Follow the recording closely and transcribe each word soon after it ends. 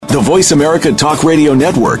The Voice America Talk Radio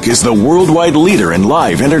Network is the worldwide leader in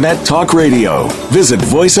live Internet talk radio. Visit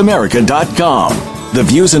voiceamerica.com. The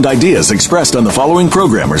views and ideas expressed on the following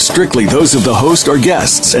program are strictly those of the host or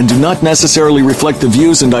guests and do not necessarily reflect the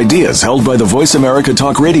views and ideas held by the Voice America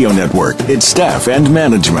Talk Radio Network, its staff, and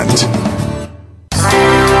management.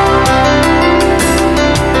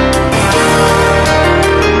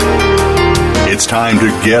 It's time to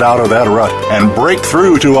get out of that rut and break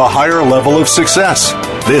through to a higher level of success.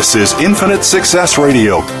 This is Infinite Success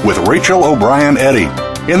Radio with Rachel O'Brien Eddy.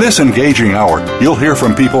 In this engaging hour, you'll hear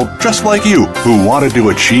from people just like you who wanted to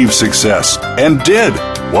achieve success and did.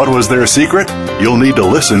 What was their secret? You'll need to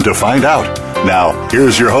listen to find out. Now,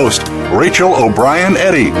 here's your host, Rachel O'Brien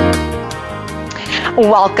Eddy.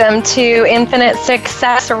 Welcome to Infinite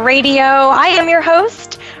Success Radio. I am your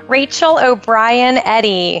host, Rachel O'Brien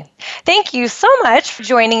Eddy. Thank you so much for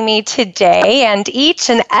joining me today and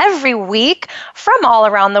each and every week from all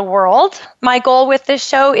around the world. My goal with this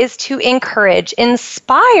show is to encourage,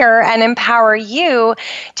 inspire, and empower you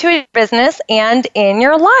to a business and in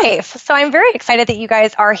your life. So I'm very excited that you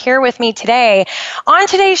guys are here with me today. On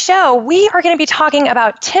today's show, we are going to be talking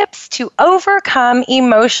about tips to overcome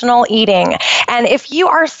emotional eating. And if you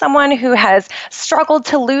are someone who has struggled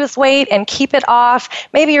to lose weight and keep it off,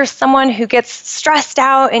 maybe you're someone who gets stressed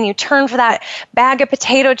out and you turn for that bag of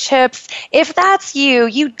potato chips. If that's you,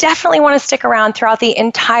 you definitely want to stick around throughout the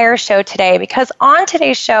entire show today, because on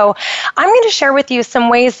today's show, I'm going to share with you some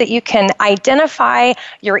ways that you can identify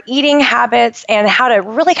your eating habits and how to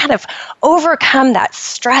really kind of overcome that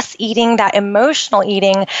stress eating, that emotional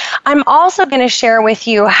eating. I'm also going to share with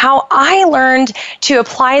you how I learned to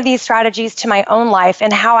apply these strategies to my own life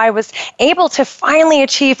and how I was able to finally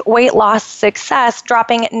achieve weight loss success,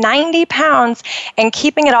 dropping 90 pounds and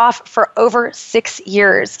keeping it off for over 6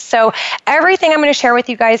 years. So everything I'm going to share with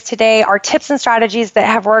you guys today are tips and strategies that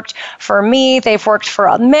have worked for me. They've worked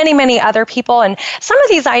for many, many other people. And some of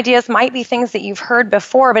these ideas might be things that you've heard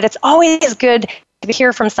before, but it's always good to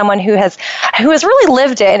hear from someone who has really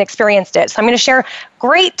lived it and experienced it. So I'm going to share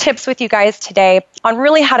great tips with you guys today on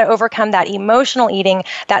really how to overcome that emotional eating,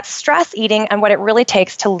 that stress eating, and what it really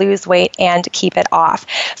takes to lose weight and keep it off.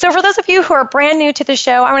 So for those of you who are brand new to the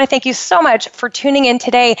show, I want to thank you so much for tuning in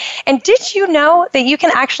today. And did you know that you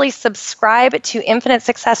can actually subscribe to Infinite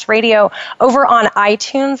Success Radio over on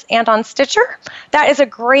iTunes and on Stitcher? That is a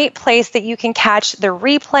great place that you can catch the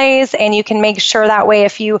replays, and you can make sure that way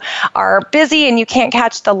if you are busy and you can't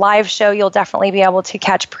catch the live show, you'll definitely be able to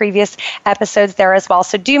catch previous episodes there as well.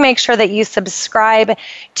 So do make sure that you subscribe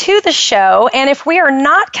to the show. And if we are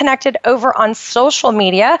not connected over on social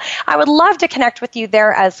media, I would love to connect with you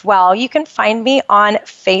there as well. You can find me on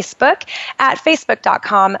Facebook at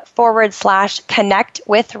facebook.com/connect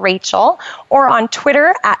with Rachel, or on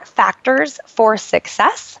Twitter at Factors for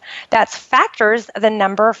Success. That's Factors, the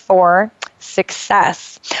number 4,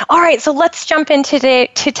 Success. All right, so let's jump into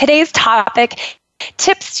today's topic.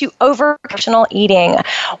 Tips to overcome emotional eating.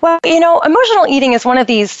 Well, emotional eating is one of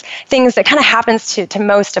these things that kind of happens to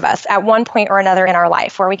most of us at one point or another in our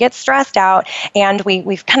life, where we get stressed out and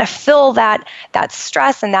we kind of fill that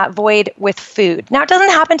stress and that void with food. Now, it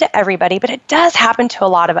doesn't happen to everybody, but it does happen to a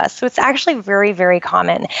lot of us. So it's actually very, very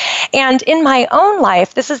common. And in my own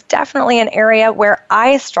life, this is definitely an area where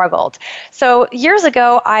I struggled. So years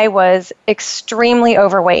ago, I was extremely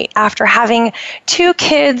overweight. After having 2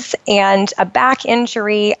 kids and a back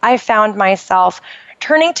injury, I found myself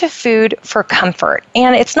turning to food for comfort.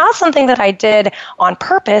 And it's not something that I did on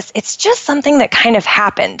purpose. It's just something that kind of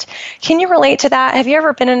happened. Can you relate to that? Have you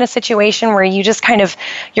ever been in a situation where you just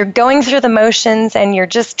you're going through the motions and you're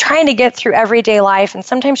just trying to get through everyday life, and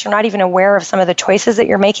sometimes you're not even aware of some of the choices that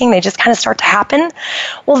you're making? They just kind of start to happen.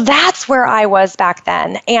 Well, that's where I was back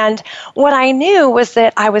then. And what I knew was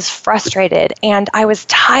that I was frustrated and I was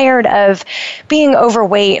tired of being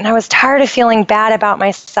overweight, and I was tired of feeling bad about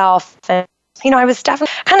myself. And I was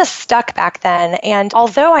definitely kind of stuck back then. And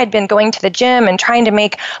although I'd been going to the gym and trying to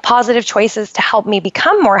make positive choices to help me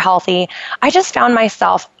become more healthy, I just found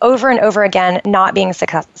myself over and over again not being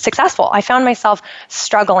successful. I found myself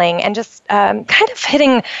struggling and just kind of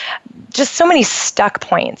hitting just so many stuck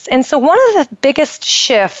points. And so one of the biggest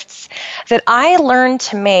shifts that I learned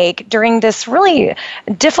to make during this really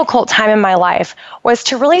difficult time in my life was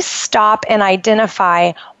to really stop and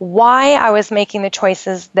identify why I was making the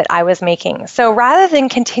choices that I was making. So rather than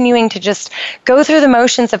continuing to just go through the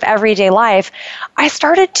motions of everyday life, I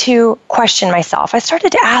started to question myself. I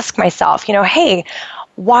started to ask myself, hey,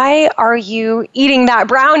 why are you eating that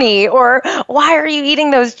brownie? Or why are you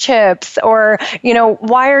eating those chips? Or,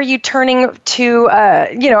 why are you turning to,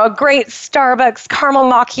 a great Starbucks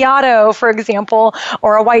caramel macchiato, for example,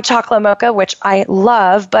 or a white chocolate mocha, which I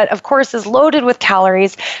love, but of course is loaded with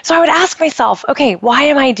calories. So I would ask myself, okay, why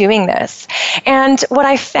am I doing this? And what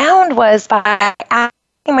I found was by asking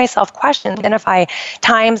myself questions, identify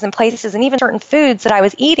times and places and even certain foods that I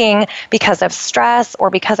was eating because of stress or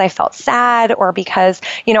because I felt sad or because,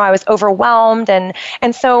 I was overwhelmed. And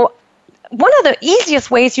so one of the easiest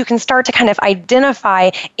ways you can start to kind of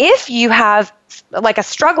identify if you have like a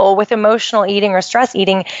struggle with emotional eating or stress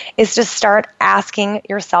eating is to start asking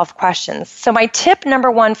yourself questions. So my tip number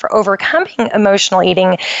one for overcoming emotional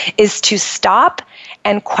eating is to stop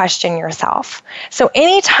and question yourself. So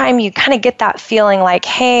anytime you kind of get that feeling like,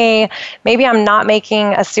 hey, maybe I'm not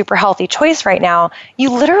making a super healthy choice right now, you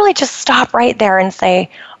literally just stop right there and say,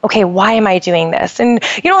 okay, why am I doing this? And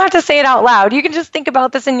you don't have to say it out loud. You can just think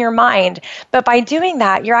about this in your mind. But by doing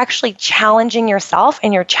that, you're actually challenging yourself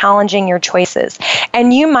and you're challenging your choices.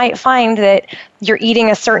 And you might find that you're eating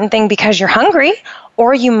a certain thing because you're hungry,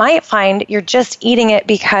 or you might find you're just eating it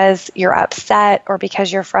because you're upset or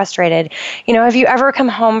because you're frustrated. Have you ever come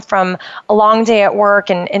home from a long day at work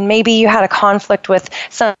and maybe you had a conflict with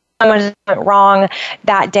someone went wrong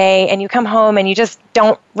that day, and you come home and you just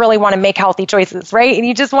don't really want to make healthy choices, right? And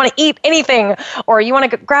you just want to eat anything, or you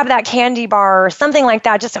want to grab that candy bar or something like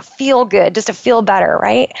that just to feel good, just to feel better,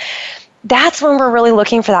 right? That's when we're really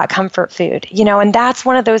looking for that comfort food, and that's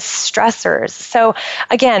one of those stressors. So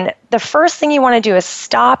again, the first thing you want to do is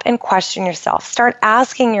stop and question yourself. Start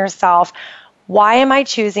asking yourself, why am I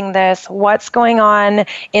choosing this? What's going on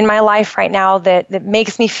in my life right now that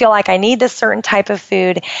makes me feel like I need this certain type of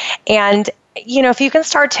food? And, if you can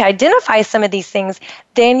start to identify some of these things,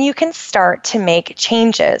 then you can start to make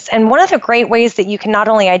changes. And one of the great ways that you can not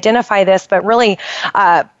only identify this, but really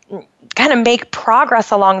kind of make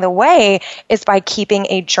progress along the way is by keeping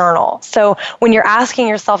a journal. So when you're asking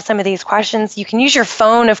yourself some of these questions, you can use your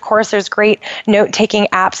phone. Of course, there's great note-taking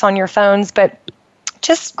apps on your phones, but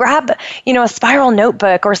just grab, a spiral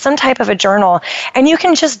notebook or some type of a journal, and you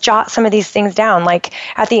can just jot some of these things down. Like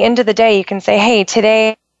at the end of the day, you can say, hey,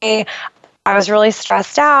 today I was really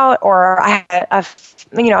stressed out, or I had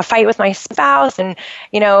a fight with my spouse, and,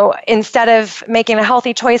 instead of making a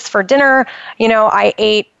healthy choice for dinner, I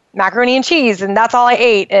ate macaroni and cheese, and that's all I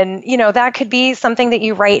ate. And, that could be something that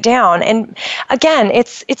you write down. And again,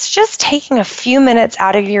 it's just taking a few minutes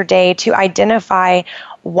out of your day to identify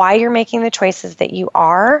why you're making the choices that you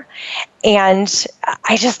are. And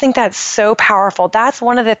I just think that's so powerful. That's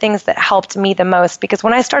one of the things that helped me the most, because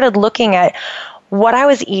when I started looking at what I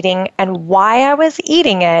was eating and why I was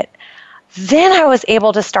eating it, then I was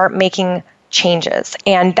able to start making changes.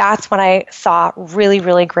 And that's when I saw really,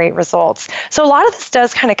 really great results. So a lot of this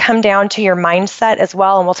does kind of come down to your mindset as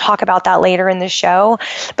well, and we'll talk about that later in the show.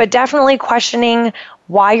 But definitely questioning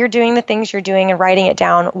why you're doing the things you're doing and writing it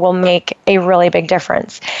down will make a really big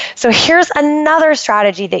difference. So here's another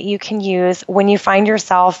strategy that you can use when you find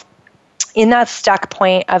yourself in that stuck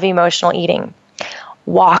point of emotional eating.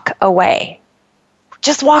 Walk away.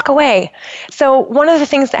 Just walk away. So one of the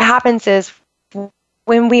things that happens is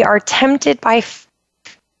when we are tempted by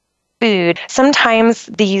food, sometimes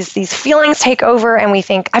these feelings take over and we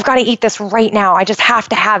think, I've got to eat this right now. I just have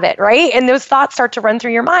to have it, right? And those thoughts start to run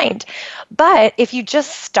through your mind. But if you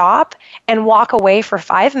just stop and walk away for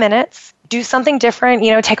 5 minutes, do something different,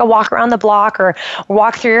 take a walk around the block or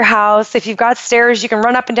walk through your house. If you've got stairs, you can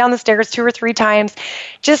run up and down the stairs 2 or 3 times.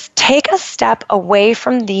 Just take a step away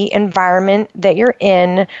from the environment that you're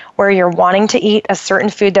in where you're wanting to eat a certain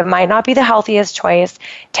food that might not be the healthiest choice.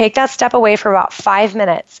 Take that step away for about 5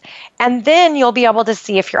 minutes. And then you'll be able to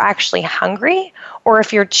see if you're actually hungry or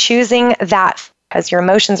if you're choosing that because your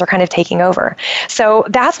emotions are kind of taking over. So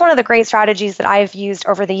that's one of the great strategies that I've used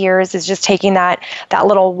over the years, is just taking that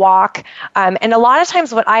little walk. And a lot of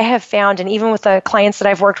times what I have found, and even with the clients that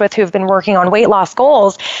I've worked with who have been working on weight loss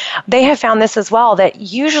goals, they have found this as well, that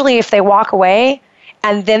usually if they walk away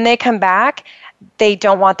and then they come back, they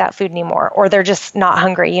don't want that food anymore, or they're just not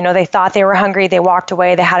hungry. They thought they were hungry, they walked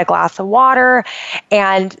away, they had a glass of water,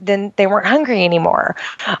 and then they weren't hungry anymore.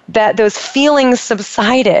 That those feelings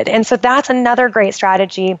subsided. And so that's another great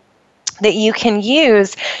strategy that you can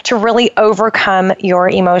use to really overcome your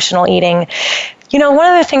emotional eating.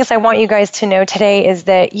 One of the things I want you guys to know today is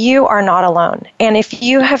that you are not alone. And if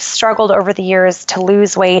you have struggled over the years to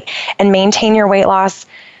lose weight and maintain your weight loss,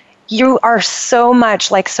 you are so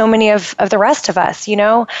much like so many of the rest of us, you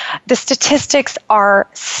know. The statistics are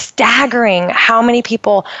staggering how many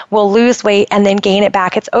people will lose weight and then gain it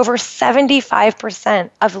back. It's over 75%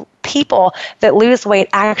 of people that lose weight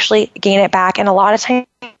actually gain it back, and a lot of times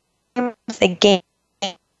they gain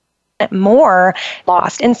more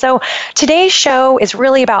lost. And so today's show is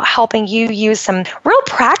really about helping you use some real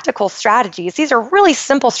practical strategies. These are really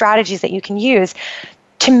simple strategies that you can use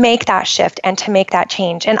to make that shift and to make that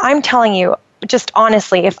change. And I'm telling you, just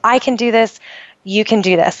honestly, if I can do this, you can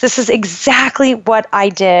do this. This is exactly what I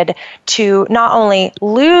did to not only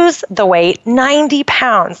lose the weight, 90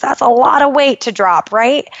 pounds. That's a lot of weight to drop,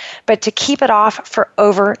 right? But to keep it off for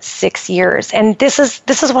over 6 years. And this is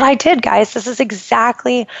what I did, guys. This is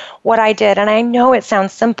exactly what I did. And I know it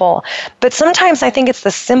sounds simple, but sometimes I think it's the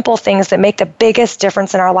simple things that make the biggest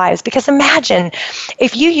difference in our lives. Because imagine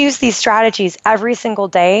if you use these strategies every single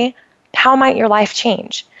day, how might your life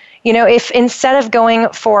change? You know, if instead of going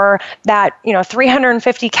for that,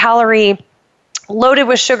 350 calorie loaded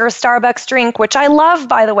with sugar Starbucks drink, which I love,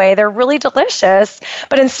 by the way, they're really delicious.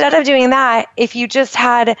 But instead of doing that, if you just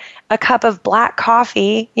had a cup of black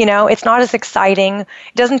coffee, it's not as exciting. It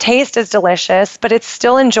doesn't taste as delicious, but it's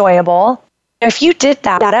still enjoyable. If you did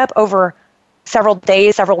that up over several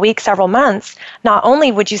days, several weeks, several months, not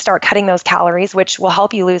only would you start cutting those calories, which will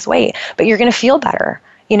help you lose weight, but you're going to feel better.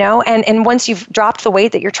 And once you've dropped the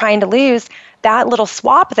weight that you're trying to lose, that little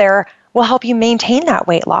swap there will help you maintain that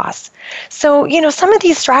weight loss. So, some of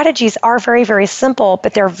these strategies are very, very simple,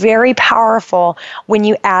 but they're very powerful when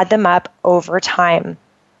you add them up over time.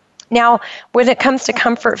 Now, when it comes to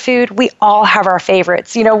comfort food, we all have our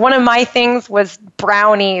favorites. One of my things was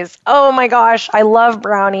brownies. Oh my gosh, I love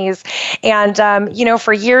brownies. And,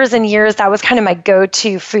 for years and years, that was kind of my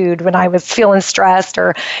go-to food when I was feeling stressed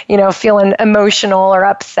or, feeling emotional or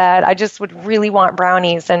upset. I just would really want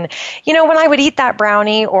brownies. And, when I would eat that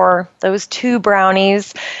brownie or those 2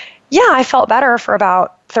 brownies, I felt better for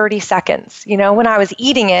about 30 seconds. When I was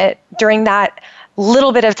eating it during that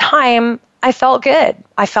little bit of time, I felt good.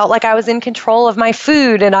 I felt like I was in control of my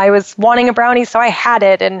food and I was wanting a brownie, so I had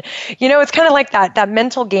it. And, it's kind of like that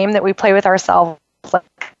mental game that we play with ourselves. Like,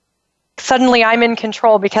 suddenly I'm in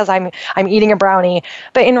control because I'm eating a brownie.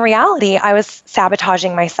 But in reality, I was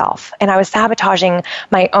sabotaging myself and I was sabotaging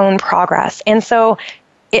my own progress. And so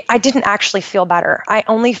I didn't actually feel better. I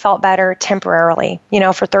only felt better temporarily,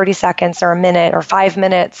 for 30 seconds or a minute or 5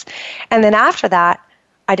 minutes. And then after that,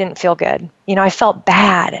 I didn't feel good. I felt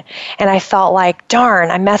bad and I felt like,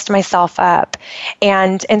 darn, I messed myself up.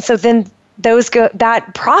 And so then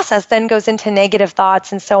that process then goes into negative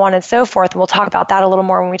thoughts and so on and so forth. And we'll talk about that a little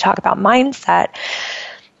more when we talk about mindset.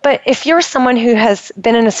 But if you're someone who has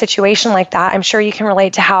been in a situation like that, I'm sure you can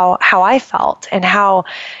relate to how I felt and how,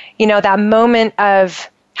 that moment of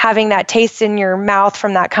having that taste in your mouth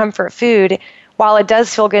from that comfort food, while it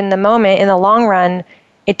does feel good in the moment, in the long run,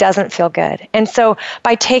 it doesn't feel good. And so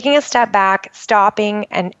by taking a step back, stopping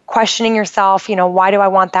and questioning yourself, why do I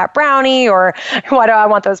want that brownie, or why do I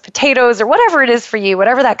want those potatoes, or whatever it is for you,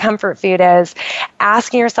 whatever that comfort food is,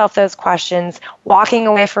 asking yourself those questions, walking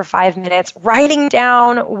away for 5 minutes, writing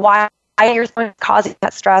down why you're causing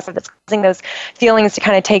that stress, or that's causing those feelings to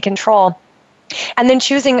kind of take control, and then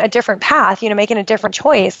choosing a different path, making a different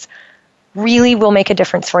choice, really will make a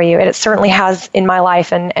difference for you. And it certainly has in my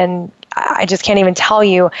life, and I just can't even tell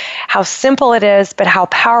you how simple it is, but how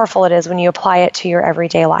powerful it is when you apply it to your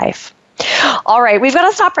everyday life. All right, we've got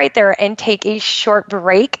to stop right there and take a short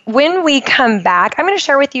break. When we come back, I'm going to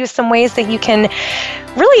share with you some ways that you can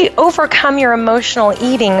really overcome your emotional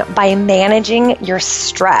eating by managing your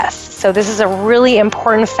stress. So this is a really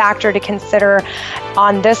important factor to consider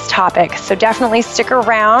on this topic. So definitely stick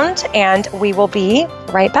around and we will be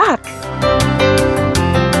right back.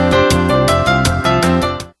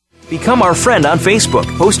 Become our friend on Facebook.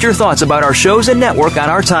 Post your thoughts about our shows and network on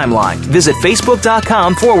our timeline. Visit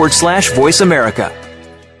Facebook.com/Voice America.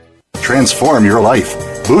 Transform your life,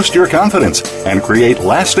 boost your confidence, and create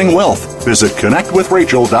lasting wealth. Visit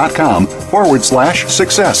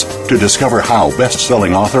connectwithrachel.com/success to discover how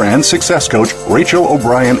best-selling author and success coach Rachel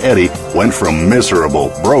O'Brien Eddy went from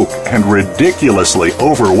miserable, broke, and ridiculously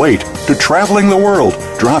overweight to traveling the world,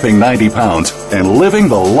 dropping 90 pounds, and living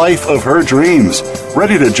the life of her dreams.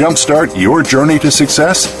 Ready to jumpstart your journey to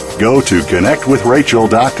success? Go to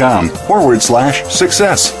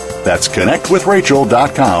connectwithrachel.com/success. That's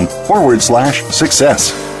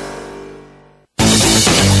connectwithrachel.com/success.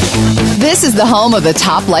 This is the home of the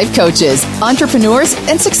top life coaches, entrepreneurs,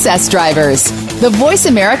 and success drivers. The Voice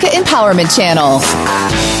America Empowerment Channel.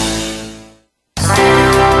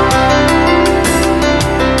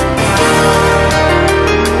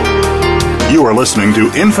 You are listening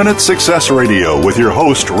to Infinite Success Radio with your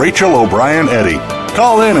host, Rachel O'Brien Eddy.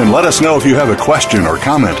 Call in and let us know if you have a question or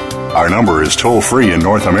comment. Our number is toll-free in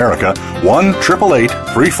North America,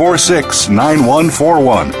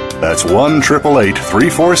 1-888-346-9141. That's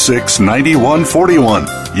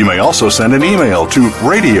 1-888-346-9141. You may also send an email to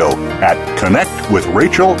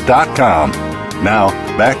radio@connectwithrachel.com. Now,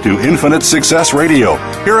 back to Infinite Success Radio.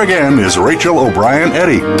 Here again is Rachel O'Brien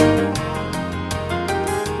Eddy.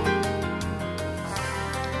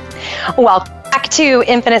 Welcome back to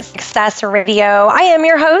Infinite Success Radio. I am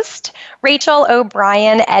your host, Rachel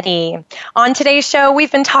O'Brien Eddy. On today's show,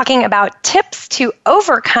 we've been talking about tips to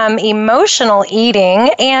overcome emotional eating.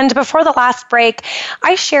 And before the last break,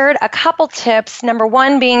 I shared a couple tips. Number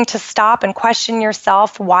one being to stop and question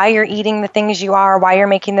yourself why you're eating the things you are, why you're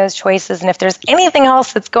making those choices, and if there's anything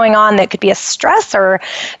else that's going on that could be a stressor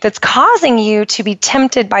that's causing you to be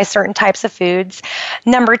tempted by certain types of foods.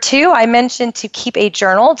 Number two, I mentioned to keep a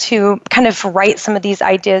journal to kind of write some of these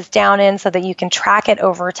ideas down in so that you can track it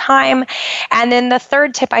over time. And then the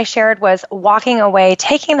third tip I shared was walking away,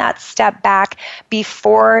 taking that step back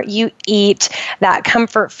before you eat that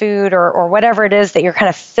comfort food or whatever it is that you're kind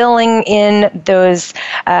of filling in those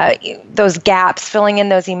gaps, filling in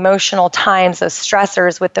those emotional times, those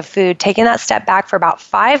stressors with the food, taking that step back for about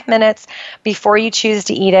 5 minutes before you choose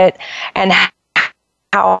to eat it, and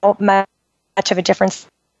how much of a difference.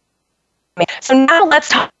 So now let's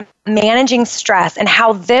talk about managing stress and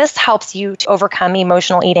how this helps you to overcome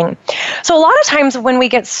emotional eating. So a lot of times when we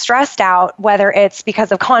get stressed out, whether it's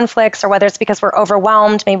because of conflicts or whether it's because we're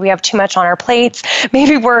overwhelmed, maybe we have too much on our plates,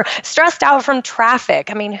 maybe we're stressed out from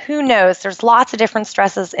traffic. I mean, who knows? There's lots of different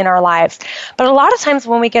stresses in our lives. But a lot of times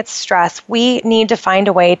when we get stressed, we need to find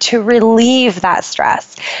a way to relieve that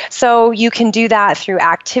stress. So you can do that through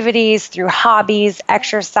activities, through hobbies,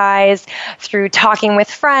 exercise, through talking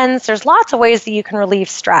with friends. There's lots of ways that you can relieve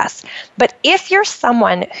stress. But if you're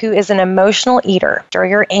someone who is an emotional eater, or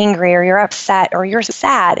you're angry, or you're upset, or you're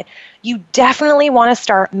sad, you definitely want to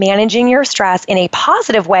start managing your stress in a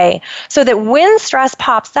positive way so that when stress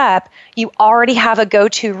pops up, you already have a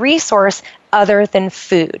go-to resource other than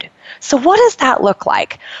food. So what does that look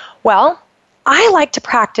like? Well, I like to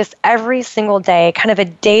practice every single day, kind of a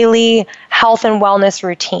daily health and wellness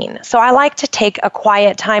routine. So I like to take a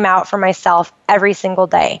quiet time out for myself every single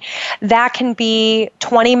day. That can be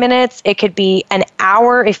 20 minutes. It could be an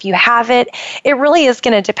hour if you have it. It really is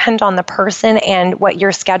going to depend on the person and what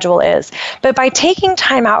your schedule is. But by taking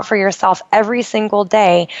time out for yourself every single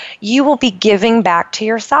day, you will be giving back to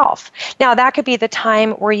yourself. Now, that could be the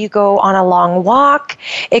time where you go on a long walk.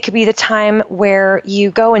 It could be the time where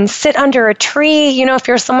you go and sit under a tree. You know, if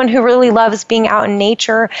you're someone who really loves being out in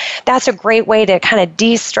nature, that's a great way to kind of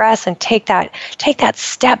de-stress and take that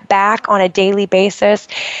step back on a daily basis.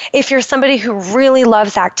 If you're somebody who really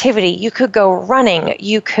loves activity, you could go running,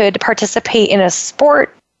 you could participate in a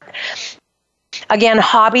sport. Again,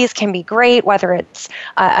 hobbies can be great, whether it's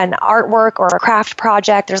an artwork or a craft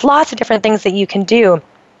project. There's lots of different things that you can do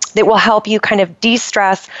that will help you kind of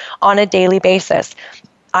de-stress on a daily basis.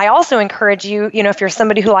 I also encourage you, if you're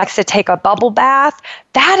somebody who likes to take a bubble bath,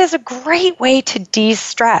 that is a great way to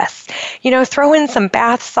de-stress. Throw in some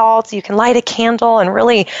bath salts, you can light a candle and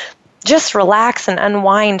really just relax and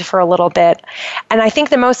unwind for a little bit. And I think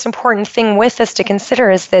the most important thing with this to consider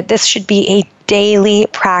is that this should be a daily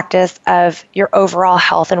practice of your overall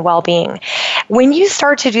health and well-being. When you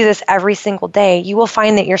start to do this every single day, you will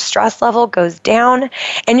find that your stress level goes down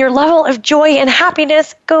and your level of joy and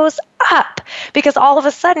happiness goes up, because all of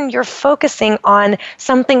a sudden you're focusing on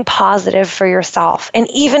something positive for yourself. And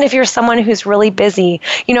even if you're someone who's really busy,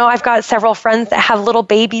 I've got several friends that have little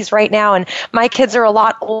babies right now, and my kids are a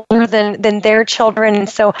lot older than their children. And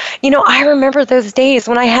so, I remember those days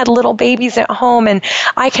when I had little babies at home, and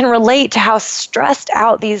I can relate to how stressed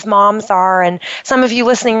out these moms are. And some of you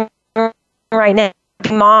listening right now,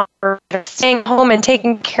 mom are staying home and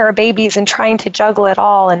taking care of babies and trying to juggle it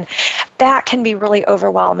all, and that can be really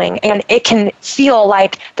overwhelming, and it can feel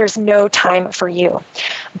like there's no time for you.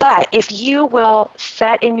 But if you will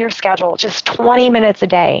set in your schedule just 20 minutes a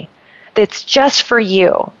day that's just for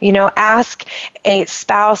you, ask a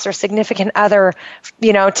spouse or significant other,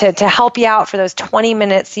 to help you out for those 20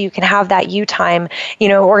 minutes so you can have that you time,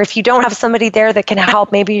 or if you don't have somebody there that can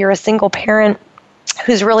help, maybe you're a single parent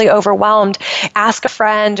who's really overwhelmed, ask a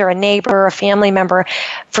friend or a neighbor or a family member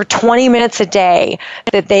for 20 minutes a day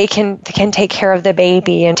that they can take care of the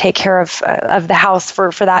baby and take care of the house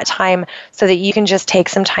for that time, so that you can just take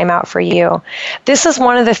some time out for you. This is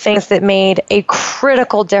one of the things that made a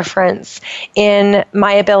critical difference in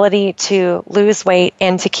my ability to lose weight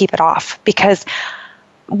and to keep it off, because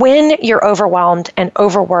when you're overwhelmed and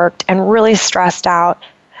overworked and really stressed out,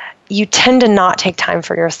 you tend to not take time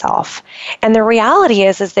for yourself. And the reality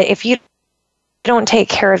is that if you don't take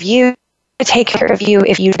care of you, take care of you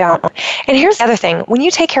if you don't. And here's the other thing. When you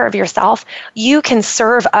take care of yourself, you can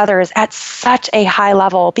serve others at such a high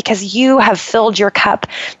level because you have filled your cup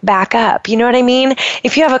back up. You know what I mean?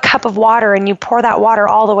 If you have a cup of water and you pour that water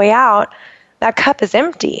all the way out, that cup is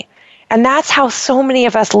empty. And that's how so many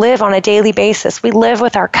of us live on a daily basis. We live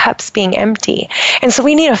with our cups being empty. And so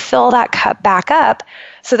we need to fill that cup back up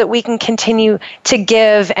so that we can continue to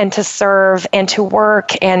give and to serve and to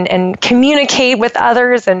work and communicate with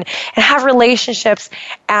others and have relationships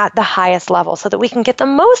at the highest level so that we can get the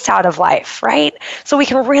most out of life, right? So we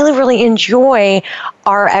can really, really enjoy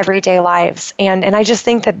our everyday lives. And I just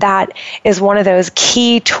think that that is one of those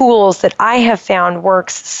key tools that I have found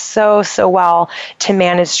works so, so well to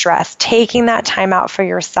manage stress. Taking that time out for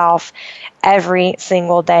yourself every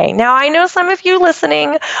single day. Now, I know some of you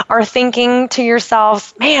listening are thinking to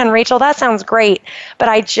yourselves, man, Rachel, that sounds great, but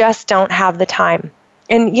I just don't have the time.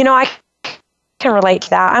 And, you know, I can relate to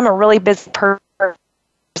that. I'm a really busy person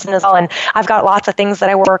as well, and I've got lots of things that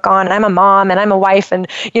I work on, and I'm a mom, and I'm a wife, and,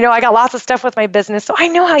 you know, I got lots of stuff with my business, so I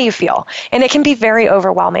know how you feel, and it can be very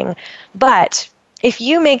overwhelming. But if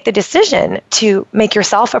you make the decision to make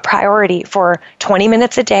yourself a priority for 20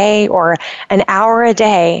 minutes a day or an hour a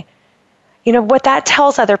day, you know, what that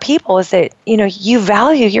tells other people is that, you know, you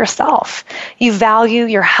value yourself. You value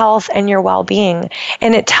your health and your well-being.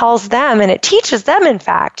 And it tells them, and it teaches them, in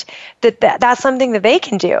fact, that that's something that they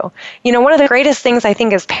can do. You know, one of the greatest things I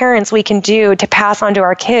think as parents we can do to pass on to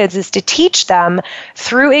our kids is to teach them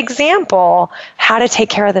through example how to take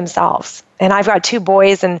care of themselves. And I've got 2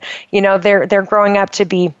 boys, and, you know, they're growing up to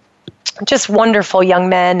be just wonderful young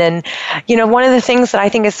men. And, you know, one of the things that I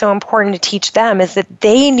think is so important to teach them is that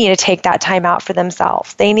they need to take that time out for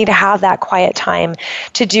themselves. They need to have that quiet time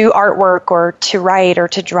to do artwork or to write or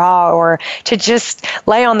to draw or to just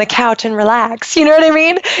lay on the couch and relax. You know what I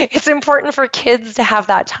mean? It's important for kids to have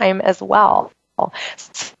that time as well.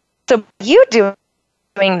 So you doing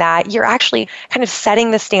that, you're actually kind of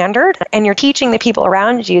setting the standard, and you're teaching the people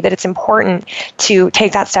around you that it's important to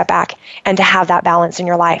take that step back and to have that balance in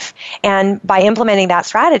your life. And by implementing that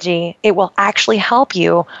strategy, it will actually help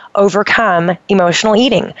you overcome emotional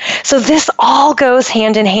eating. So this all goes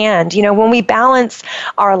hand in hand. You know, when we balance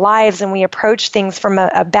our lives and we approach things from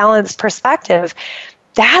a balanced perspective,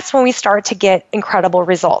 that's when we start to get incredible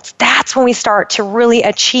results. That's when we start to really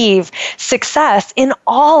achieve success in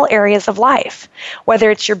all areas of life,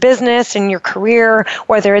 whether it's your business and your career,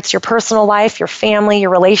 whether it's your personal life, your family, your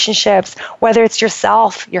relationships, whether it's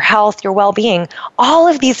yourself, your health, your well-being. All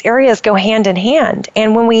of these areas go hand in hand.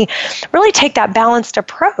 And when we really take that balanced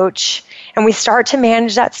approach and we start to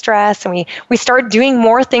manage that stress and we start doing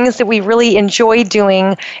more things that we really enjoy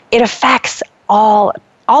doing, it affects all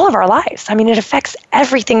of our lives. I mean, it affects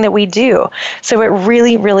everything that we do. So it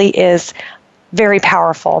really, really is very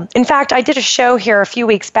powerful. In fact, I did a show here a few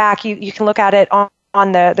weeks back. You can look at it on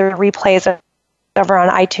the replays over on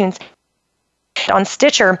iTunes, on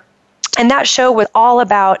Stitcher. And that show was all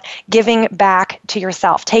about giving back to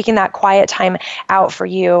yourself, taking that quiet time out for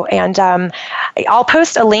you. And I'll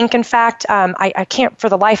post a link. In fact, I can't for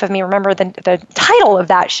the life of me remember the title of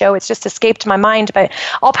that show. It's just escaped my mind. But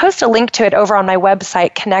I'll post a link to it over on my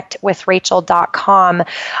website, connectwithrachel.com,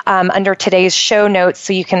 under today's show notes,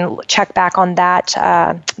 so you can check back on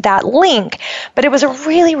that link. But it was a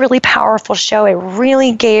really, really powerful show. It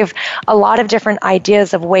really gave a lot of different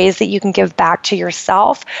ideas of ways that you can give back to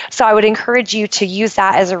yourself. So I would encourage you to use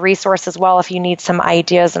that as a resource as well if you need some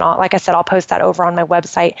ideas. And like I said, I'll post that over on my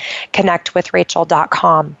website,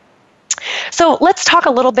 connectwithrachel.com. So let's talk a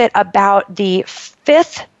little bit about the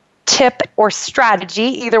 5th tip or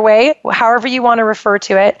strategy, either way, however you want to refer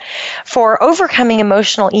to it, for overcoming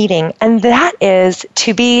emotional eating. And that is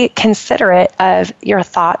to be considerate of your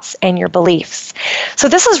thoughts and your beliefs. So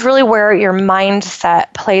this is really where your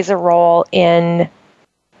mindset plays a role in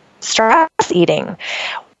stress eating.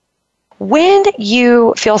 When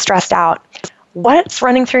you feel stressed out, what's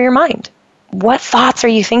running through your mind? What thoughts are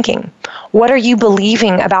you thinking? What are you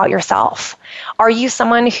believing about yourself? Are you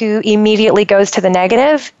someone who immediately goes to the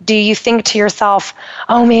negative? Do you think to yourself,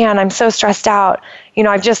 oh man, I'm so stressed out. You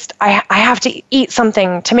know, I have to eat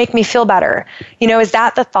something to make me feel better. You know, is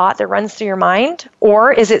that the thought that runs through your mind?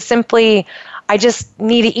 Or is it simply, I just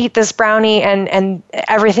need to eat this brownie and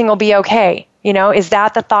everything will be okay? You know, is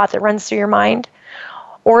that the thought that runs through your mind?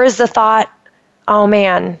 Or is the thought, oh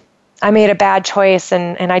man, I made a bad choice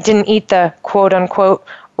and I didn't eat the quote unquote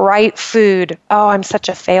right food. Oh, I'm such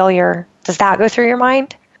a failure. Does that go through your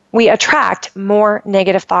mind? we attract more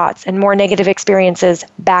negative thoughts and more negative experiences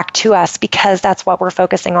back to us because that's what we're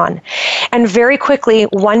focusing on. And very quickly,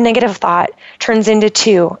 one negative thought turns into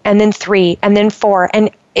 2, and then 3, and then 4, and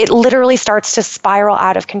it literally starts to spiral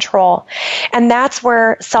out of control. And that's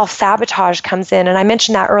where self-sabotage comes in. And I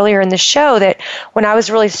mentioned that earlier in the show, that when I was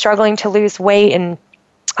really struggling to lose weight and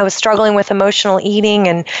I was struggling with emotional eating,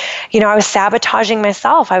 and, I was sabotaging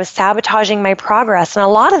myself. I was sabotaging my progress. And a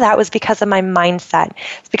lot of that was because of my mindset.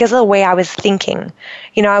 It's because of the way I was thinking.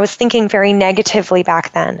 I was thinking very negatively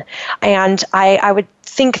back then. And I would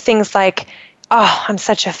think things like, oh, I'm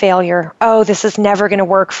such a failure. Oh, this is never going to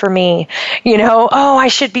work for me. Oh, I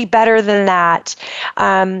should be better than that.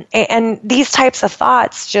 And these types of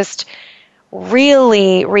thoughts just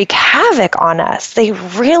really wreak havoc on us. They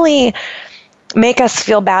really make us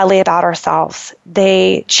feel badly about ourselves.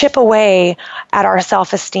 They chip away at our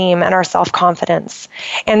self-esteem and our self-confidence.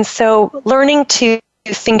 And so learning to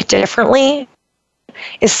think differently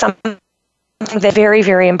is something that's very,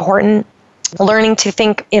 very important. Learning to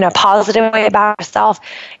think in a positive way about yourself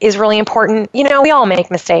is really important. We all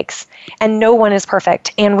make mistakes, and no one is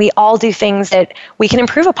perfect, and we all do things that we can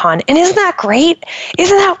improve upon. And isn't that great?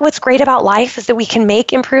 Isn't that what's great about life, is that we can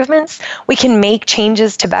make improvements? We can make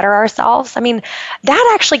changes to better ourselves.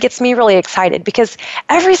 That actually gets me really excited, because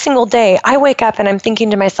every single day I wake up and I'm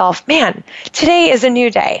thinking to myself, man, today is a new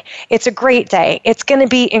day. It's a great day. It's going to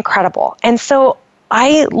be incredible. And so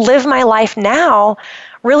I live my life now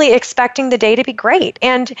really expecting the day to be great.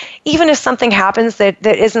 And even if something happens that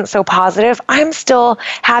isn't so positive, I'm still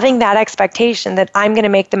having that expectation that I'm going to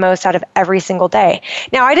make the most out of every single day.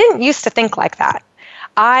 Now, I didn't used to think like that.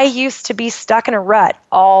 I used to be stuck in a rut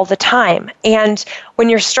all the time. And when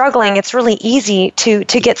you're struggling, it's really easy to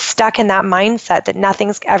get stuck in that mindset that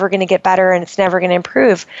nothing's ever going to get better and it's never going to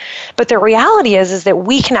improve. But the reality is that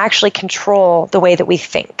we can actually control the way that we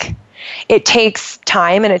think. It takes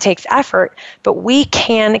time and it takes effort, but we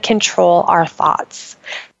can control our thoughts.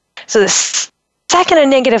 So the second a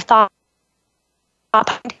negative thought,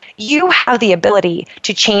 you have the ability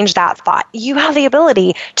to change that thought. You have the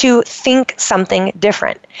ability to think something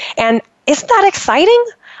different. And isn't that exciting?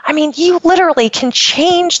 You literally can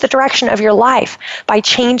change the direction of your life by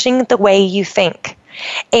changing the way you think.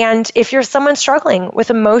 And if you're someone struggling with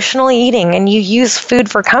emotional eating and you use food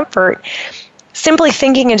for comfort, simply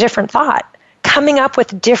thinking a different thought, coming up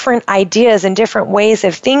with different ideas and different ways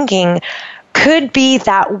of thinking could be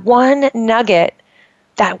that one nugget,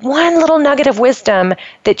 that one little nugget of wisdom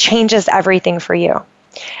that changes everything for you.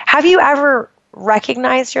 Have you ever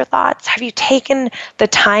recognized your thoughts? Have you taken the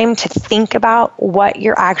time to think about what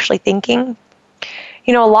you're actually thinking?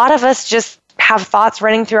 A lot of us just have thoughts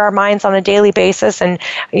running through our minds on a daily basis, and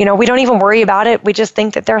we don't even worry about it. We just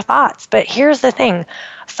think that they're thoughts. But here's the thing.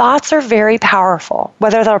 Thoughts are very powerful.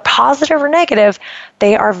 Whether they're positive or negative,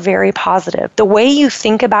 they are very positive. The way you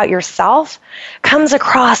think about yourself comes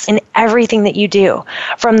across in everything that you do,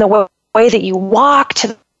 from the way that you walk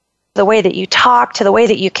to the way that you talk, to the way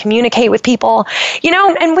that you communicate with people,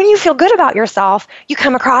 and when you feel good about yourself, you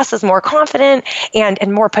come across as more confident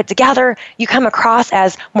and more put together. You come across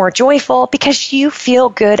as more joyful because you feel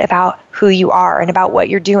good about who you are and about what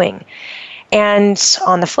you're doing. And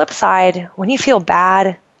on the flip side, when you feel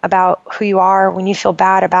bad about who you are, when you feel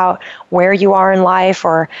bad about where you are in life,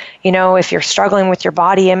 or, if you're struggling with your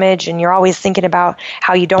body image and you're always thinking about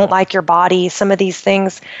how you don't like your body, some of these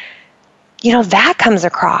things, that comes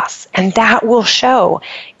across, and that will show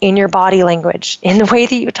in your body language, in the way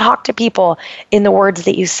that you talk to people, in the words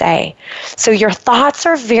that you say. So your thoughts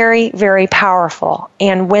are very, very powerful.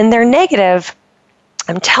 And when they're negative,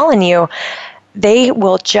 I'm telling you, they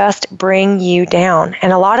will just bring you down.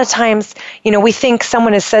 And a lot of times, we think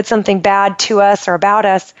someone has said something bad to us or about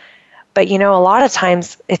us, but a lot of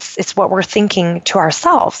times it's what we're thinking to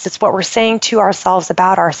ourselves. It's what we're saying to ourselves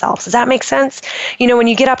about ourselves. Does that make sense? When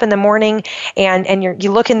you get up in the morning and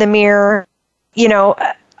you look in the mirror,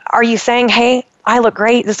 are you saying, hey, I look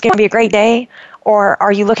great, this is going to be a great day? Or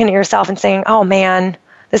are you looking at yourself and saying, oh man,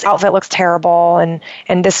 this outfit looks terrible and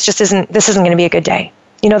this isn't going to be a good day?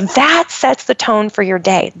 That sets the tone for your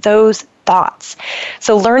day, those thoughts.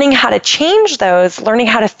 So learning how to change those, learning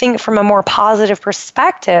how to think from a more positive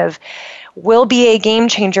perspective will be a game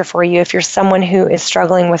changer for you if you're someone who is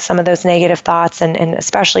struggling with some of those negative thoughts and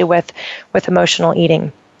especially with emotional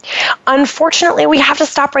eating. Unfortunately, we have to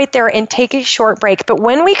stop right there and take a short break. But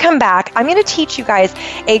when we come back, I'm going to teach you guys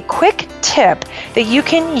a quick tip that you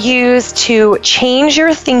can use to change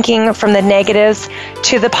your thinking from the negatives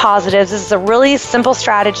to the positives. This is a really simple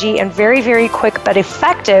strategy and very, very quick but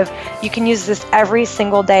effective. You can use this every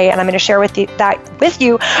single day, and I'm going to share that with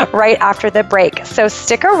you right after the break. So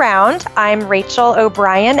stick around. I'm Rachel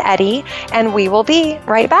O'Brien Eddy, and we will be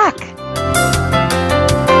right back.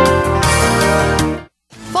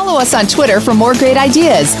 Follow us on Twitter for more great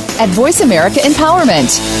ideas at Voice America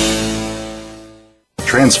Empowerment.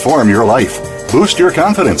 Transform your life, boost your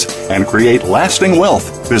confidence, and create lasting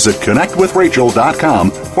wealth. Visit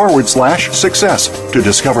connectwithrachel.com/success to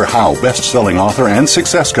discover how best-selling author and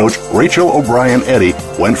success coach Rachel O'Brien Eddy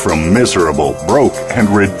went from miserable, broke, and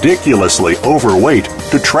ridiculously overweight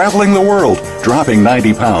to traveling the world, dropping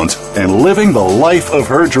 90 pounds, and living the life of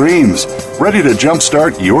her dreams. Ready to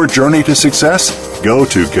jumpstart your journey to success? Go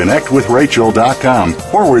to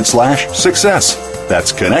connectwithrachel.com/success.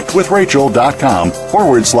 That's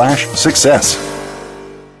connectwithrachel.com/success.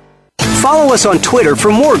 Follow us on Twitter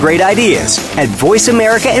for more great ideas at Voice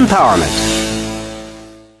America Empowerment.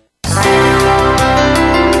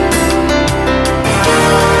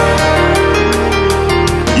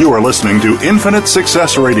 You are listening to Infinite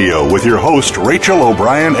Success Radio with your host, Rachel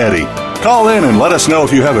O'Brien Eddy. Call in and let us know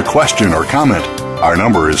if you have a question or comment. Our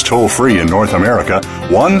number is toll-free in North America,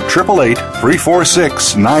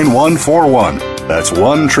 1-888-346-9141. That's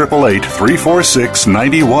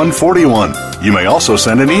 1-888-346-9141. You may also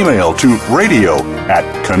send an email to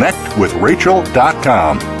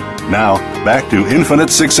radio@connectwithrachel.com. Now, back to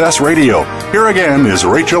Infinite Success Radio. Here again is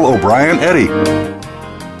Rachel O'Brien Eddy.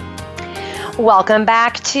 Welcome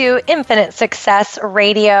back to Infinite Success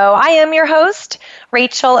Radio. I am your host,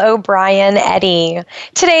 Rachel O'Brien Eddy.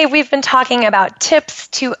 Today we've been talking about tips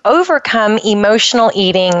to overcome emotional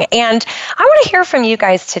eating, and I want to hear from you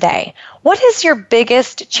guys today. What is your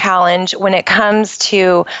biggest challenge when it comes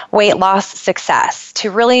to weight loss success,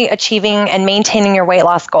 to really achieving and maintaining your weight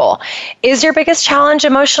loss goal? Is your biggest challenge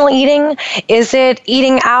emotional eating? Is it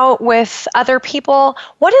eating out with other people?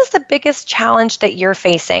 What is the biggest challenge that you're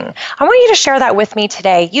facing? I want you to share that with me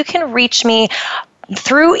today. You can reach me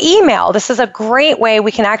through email. This is a great way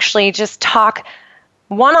we can actually just talk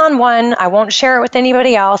one-on-one. I won't share it with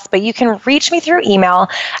anybody else, but you can reach me through email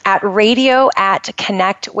at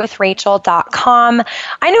radio@connectwithrachel.com.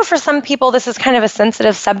 I know for some people this is kind of a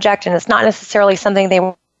sensitive subject and it's not necessarily something they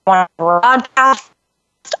want to broadcast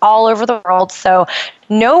all over the world, so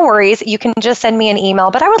no worries. You can just send me an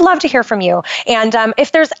email, but I would love to hear from you. And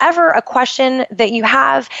if there's ever a question that you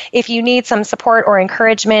have, if you need some support or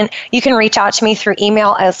encouragement, you can reach out to me through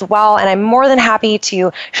email as well. And I'm more than happy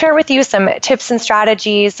to share with you some tips and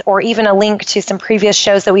strategies, or even a link to some previous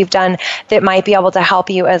shows that we've done that might be able to help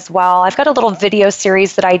you as well. I've got a little video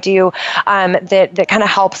series that I do that kind of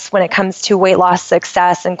helps when it comes to weight loss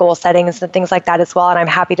success and goal settings and things like that as well. And I'm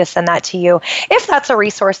happy to send that to you if that's a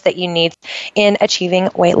resource that you need in achieving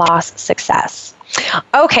weight loss success.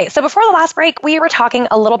 Okay, so before the last break, we were talking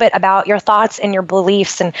a little bit about your thoughts and your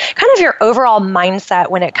beliefs and kind of your overall mindset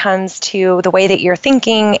when it comes to the way that you're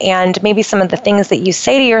thinking and maybe some of the things that you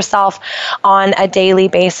say to yourself on a daily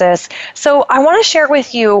basis. So I want to share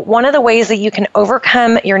with you one of the ways that you can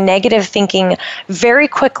overcome your negative thinking very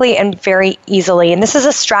quickly and very easily. And this is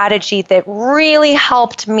a strategy that really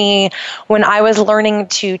helped me when I was learning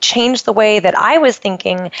to change the way that I was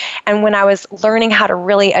thinking and when I was learning how to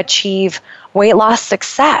really achieve weight loss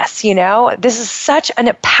success. You know, this is such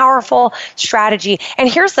a powerful strategy.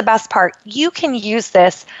 And here's the best part. You can use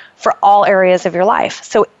this for all areas of your life.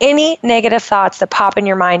 So any negative thoughts that pop in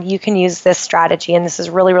your mind, you can use this strategy. And this is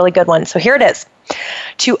a really, really good one. So here it is.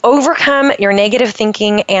 To overcome your negative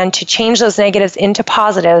thinking and to change those negatives into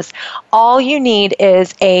positives, all you need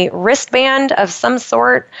is a wristband of some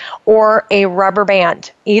sort or a rubber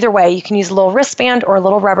band. Either way, you can use a little wristband or a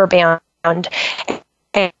little rubber band.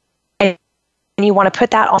 And you want to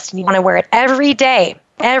put that on, and you want to wear it every day,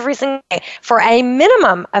 every single day, for a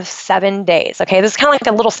minimum of 7 days. Okay, this is kind of like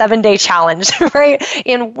a little 7-day challenge, right?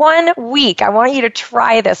 In 1 week, I want you to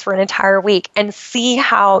try this for an entire week and see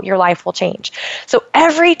how your life will change. So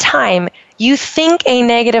every time you think a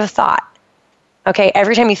negative thought, okay,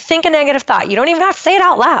 every time you think a negative thought, you don't even have to say it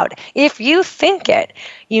out loud. If you think it,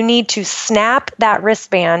 you need to snap that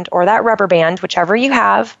wristband or that rubber band, whichever you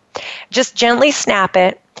have, just gently snap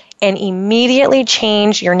it, and immediately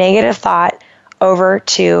change your negative thought over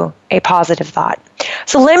to a positive thought.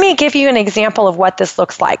 So let me give you an example of what this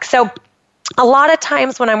looks like. So A lot of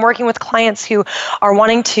times when I'm working with clients who are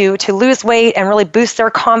wanting to lose weight and really boost their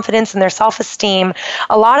confidence and their self-esteem,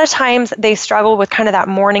 a lot of times they struggle with kind of that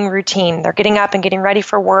morning routine. They're getting up and getting ready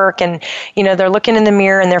for work, and they're looking in the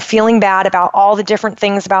mirror and they're feeling bad about all the different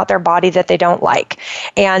things about their body that they don't like.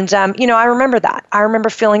 And I remember that. I remember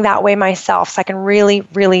feeling that way myself. So I can really,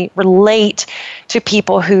 really relate to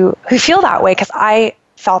people who feel that way, because I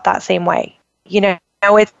felt that same way.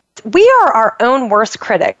 We are our own worst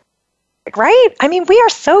critic. Right? I mean, we are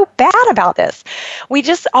so bad about this. We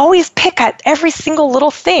just always pick at every single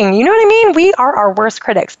little thing. You know what I mean? We are our worst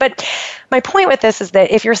critics. But my point with this is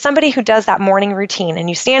that if you're somebody who does that morning routine and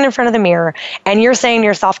you stand in front of the mirror and you're saying to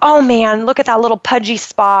yourself, oh man, look at that little pudgy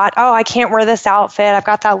spot. Oh, I can't wear this outfit. I've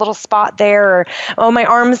got that little spot there. Or, oh, my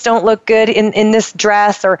arms don't look good in this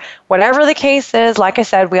dress, or whatever the case is. Like I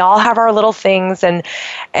said, we all have our little things, and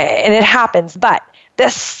it happens. But the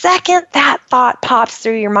second that thought pops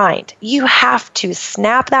through your mind, you have to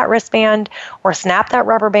snap that wristband or snap that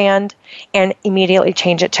rubber band and immediately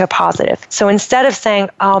change it to a positive. So instead of saying,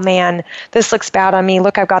 oh man, this looks bad on me.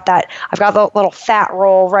 Look, I've got the little fat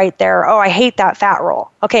roll right there. Oh, I hate that fat roll.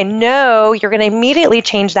 Okay, no, you're going to immediately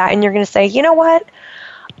change that, and you're going to say, you know what?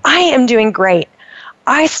 I am doing great.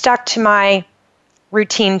 I stuck to my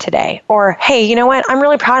routine today. Or, hey, you know what? I'm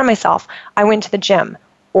really proud of myself. I went to the gym.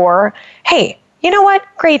 Or, hey, you know what?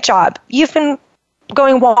 Great job. You've been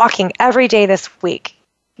going walking every day this week.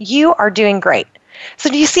 You are doing great. So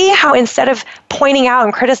do you see how instead of pointing out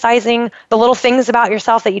and criticizing the little things about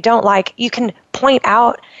yourself that you don't like, you can point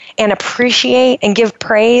out and appreciate and give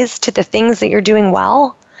praise to the things that you're doing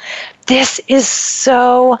well? This is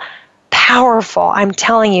so powerful. I'm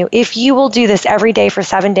telling you, if you will do this every day for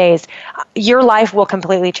 7 days, your life will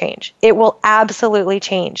completely change. It will absolutely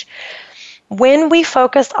change. When we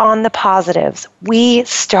focus on the positives, we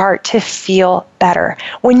start to feel better.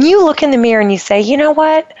 When you look in the mirror and you say, you know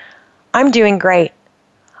what? I'm doing great.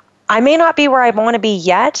 I may not be where I want to be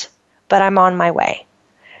yet, but I'm on my way.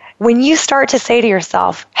 When you start to say to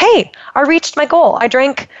yourself, hey, I reached my goal. I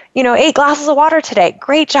drank, 8 glasses of water today.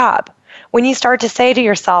 Great job. When you start to say to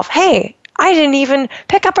yourself, hey, I didn't even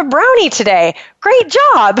pick up a brownie today. Great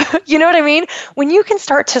job. You know what I mean? When you can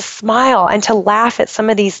start to smile and to laugh at some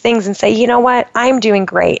of these things and say, you know what, I'm doing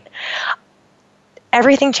great,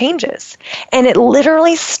 everything changes. And it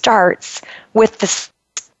literally starts with the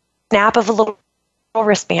snap of a little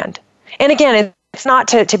wristband. And again, it's not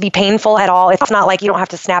to be painful at all. It's not like you don't have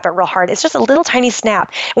to snap it real hard. It's just a little tiny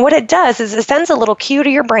snap. And what it does is it sends a little cue to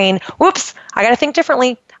your brain. Whoops, I got to think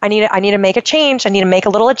differently. I need to make a change. I need to make a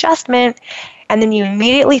little adjustment. And then you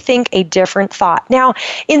immediately think a different thought. Now,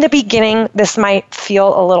 in the beginning, this might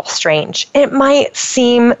feel a little strange. It might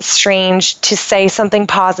seem strange to say something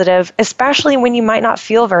positive, especially when you might not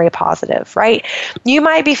feel very positive, right? You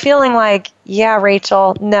might be feeling like, yeah,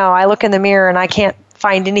 Rachel, no, I look in the mirror and I can't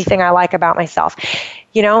find anything I like about myself.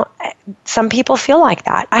 Some people feel like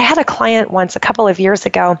that. I had a client once a couple of years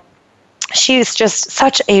ago. She's just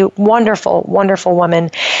such a wonderful, wonderful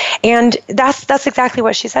woman. And that's exactly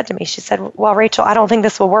what she said to me. She said, well, Rachel, I don't think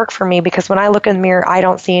this will work for me because when I look in the mirror, I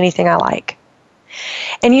don't see anything I like.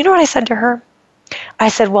 And you know what I said to her? I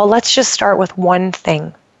said, well, let's just start with one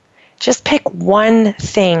thing. Just pick one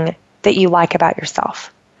thing that you like about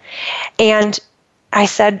yourself. And I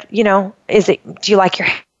said, do you like your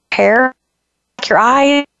hair? Like your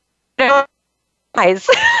eyes? Eyes.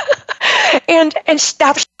 And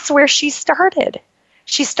that's where she started.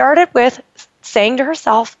 She started with saying to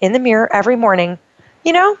herself in the mirror every morning,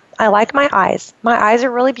 I like my eyes. My eyes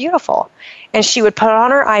are really beautiful. And she would put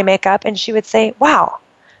on her eye makeup and she would say, wow,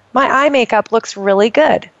 my eye makeup looks really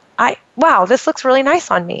good. Wow, this looks really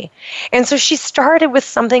nice on me. And so she started with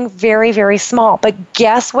something very, very small. But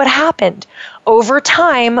guess what happened? Over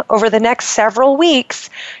time, over the next several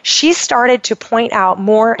weeks, she started to point out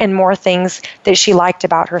more and more things that she liked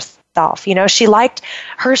about herself. She liked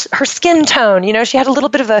her skin tone. She had a little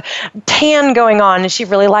bit of a tan going on, and she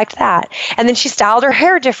really liked that. And then she styled her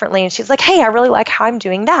hair differently, and she's like, hey, I really like how I'm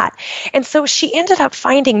doing that. And so she ended up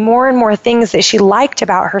finding more and more things that she liked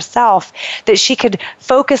about herself, that she could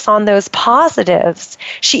focus on those positives.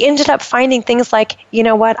 She ended up finding things like, you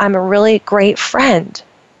know what, I'm a really great friend.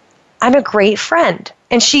 I'm a great friend.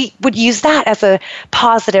 And she would use that as a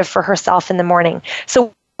positive for herself in the morning.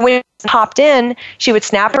 So when it popped in, she would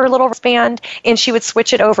snap her little wristband and she would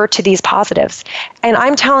switch it over to these positives. And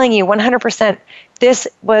I'm telling you 100%, this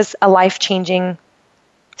was a life-changing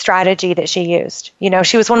strategy that she used.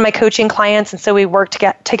 She was one of my coaching clients, and so we worked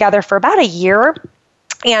together for about a year.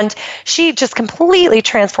 And she just completely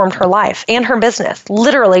transformed her life and her business,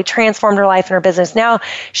 literally transformed her life and her business. Now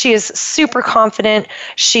she is super confident.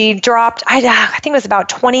 She dropped, I think it was about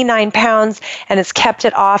 29 pounds and has kept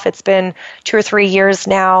it off. It's been 2 or 3 years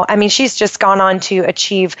now. I mean, she's just gone on to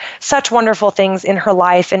achieve such wonderful things in her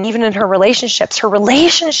life and even in her relationships. Her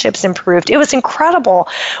relationships improved. It was incredible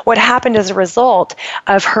what happened as a result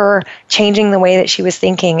of her changing the way that she was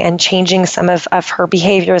thinking and changing some of her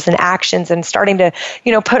behaviors and actions and starting to,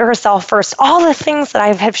 put herself first. All the things that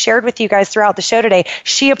I have shared with you guys throughout the show today,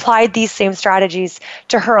 she applied these same strategies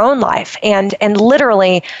to her own life. And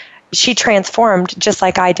literally, she transformed just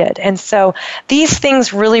like I did. And so these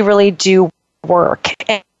things really, really do work.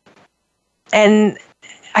 And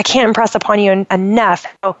I can't impress upon you enough.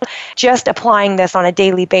 Just applying this on a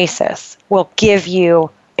daily basis will give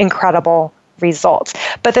you incredible results.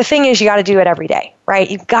 But the thing is, you got to do it every day,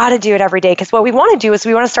 right? You've got to do it every day, because what we want to do is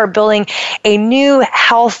we want to start building a new,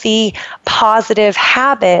 healthy, positive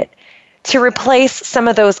habit to replace some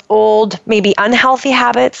of those old, maybe unhealthy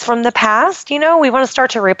habits from the past. We want to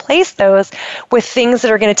start to replace those with things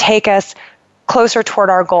that are going to take us closer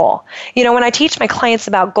toward our goal. When I teach my clients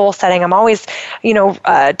about goal setting, I'm always,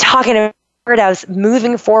 talking about as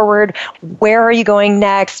moving forward. Where are you going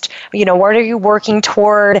next? What are you working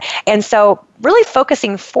toward? And so really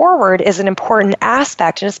focusing forward is an important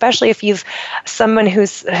aspect. And especially if you've someone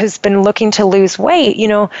who's been looking to lose weight, you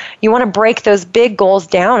want to break those big goals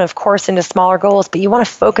down, of course, into smaller goals, but you want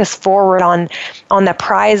to focus forward on the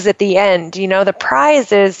prize at the end. The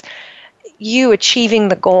prize is you achieving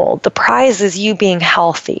the goal. The prize is you being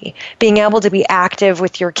healthy, being able to be active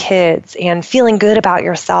with your kids and feeling good about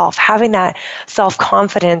yourself, having that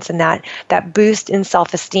self-confidence and that boost in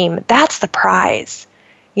self-esteem. That's the prize.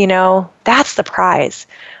 That's the prize.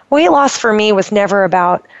 Weight loss for me was never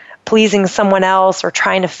about pleasing someone else or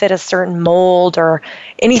trying to fit a certain mold or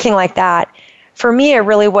anything like that. For me, it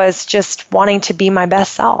really was just wanting to be my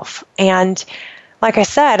best self. And like I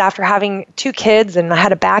said, after having 2 kids and I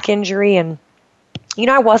had a back injury and,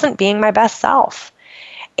 I wasn't being my best self.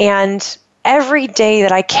 And every day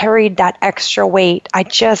that I carried that extra weight, I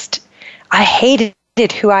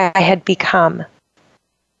hated who I had become.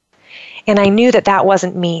 And I knew that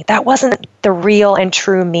wasn't me. That wasn't the real and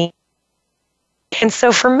true me. And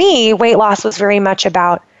so for me, weight loss was very much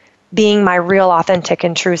about being my real, authentic,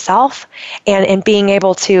 and true self and being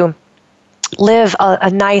able to live a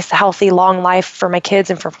nice, healthy, long life for my kids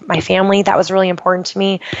and for my family. That was really important to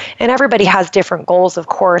me. And everybody has different goals, of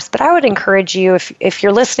course, but I would encourage you, if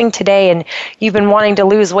you're listening today and you've been wanting to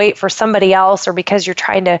lose weight for somebody else or because you're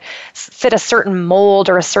trying to fit a certain mold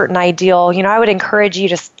or a certain ideal, I would encourage you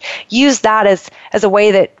to use that as a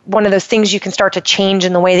way that one of those things you can start to change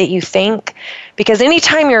in the way that you think. Because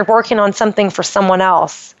anytime you're working on something for someone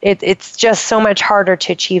else, it's just so much harder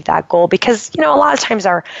to achieve that goal because, a lot of times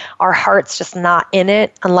our heart's just not in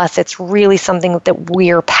it unless it's really something that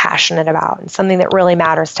we're passionate about and something that really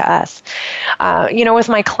matters to us. With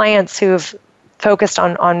my clients who've focused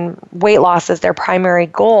on weight loss as their primary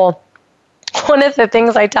goal, one of the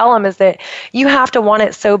things I tell them is that you have to want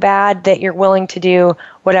it so bad that you're willing to do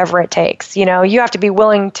whatever it takes. You have to be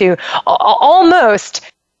willing to almost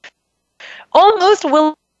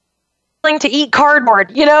willing to eat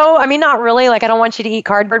cardboard, not really, I don't want you to eat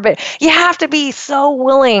cardboard, but you have to be so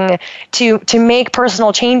willing to make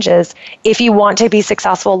personal changes if you want to be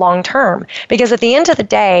successful long term. Because at the end of the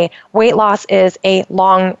day, weight loss is a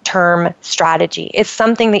long-term strategy. It's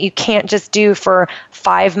something that you can't just do for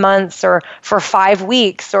 5 months or for 5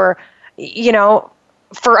 weeks or,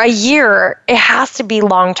 for a year. It has to be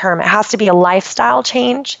long-term. It has to be a lifestyle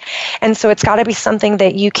change. And so it's got to be something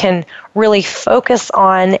that you can really focus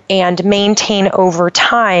on and maintain over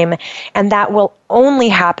time. And that will only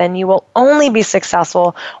happen. You will only be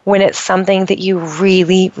successful when it's something that you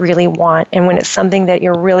really, really want. And when it's something that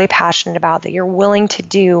you're really passionate about, that you're willing to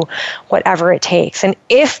do whatever it takes. And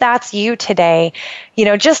if that's you today,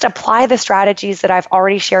 just apply the strategies that I've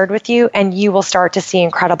already shared with you and you will start to see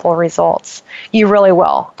incredible results. You really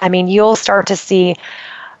will. You'll start to see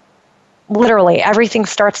literally everything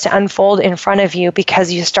starts to unfold in front of you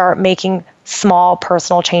because you start making small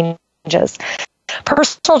personal changes.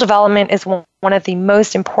 Personal development is one of the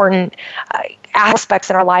most important aspects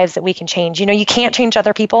in our lives that we can change. You can't change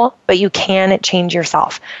other people, but you can change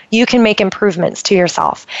yourself. You can make improvements to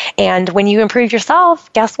yourself. And when you improve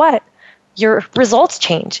yourself, guess what? your results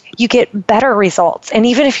change. You get better results. And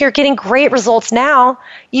even if you're getting great results now,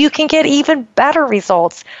 you can get even better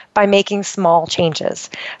results by making small changes.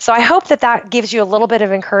 So I hope that gives you a little bit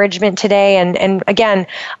of encouragement today. And again,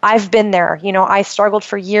 I've been there. I struggled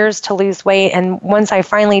for years to lose weight. And once I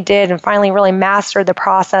finally did and finally really mastered the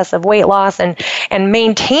process of weight loss and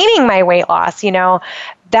maintaining my weight loss,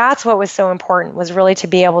 that's what was so important, was really to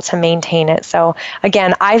be able to maintain it. So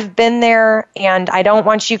again, I've been there, and I don't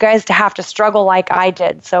want you guys to have to struggle like I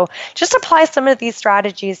did. So just apply some of these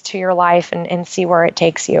strategies to your life and see where it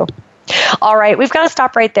takes you. All right, we've got to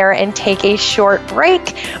stop right there and take a short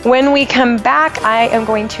break. When we come back, I am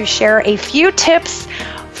going to share a few tips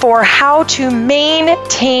for how to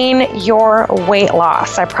maintain your weight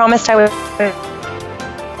loss. I promised I would.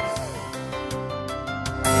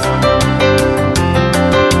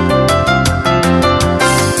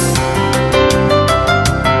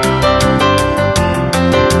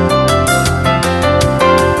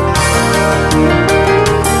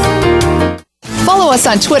 Follow us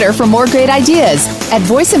on Twitter for more great ideas at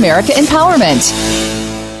Voice America Empowerment.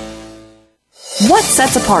 What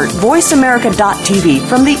sets apart VoiceAmerica.tv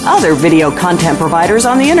from the other video content providers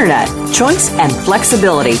on the Internet? Choice and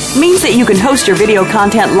flexibility means that you can host your video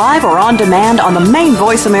content live or on demand on the main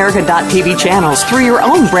VoiceAmerica.tv channels through your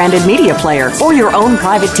own branded media player or your own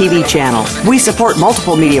private TV channel. We support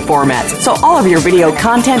multiple media formats, so all of your video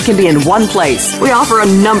content can be in one place. We offer a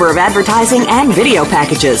number of advertising and video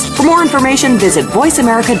packages. For more information, visit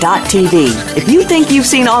VoiceAmerica.tv. If you think you've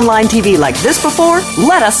seen online TV like this before,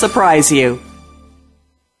 let us surprise you.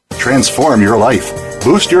 Transform your life,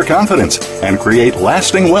 boost your confidence, and create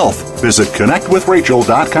lasting wealth. Visit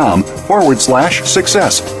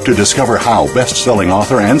connectwithrachel.com/success to discover how best-selling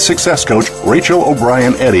author and success coach Rachel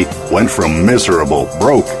O'Brien Eddy went from miserable,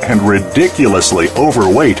 broke, and ridiculously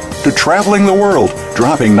overweight to traveling the world,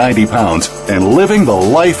 dropping 90 pounds, and living the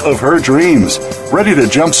life of her dreams. Ready to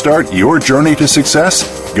jumpstart your journey to success?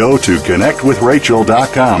 Go to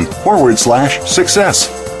connectwithrachel.com/success.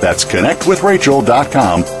 That's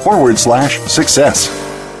connectwithrachel.com/success.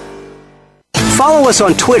 Follow us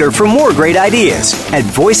on Twitter for more great ideas at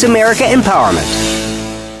Voice America Empowerment.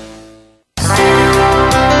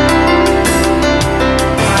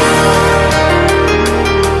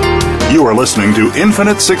 You are listening to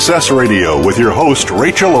Infinite Success Radio with your host,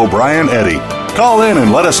 Rachel O'Brien Eddy. Call in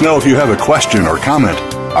and let us know if you have a question or comment.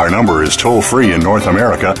 Our number is toll-free in North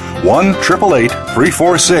America,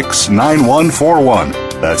 1-888-346-9141.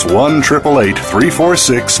 That's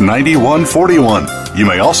 1-888-346-9141. You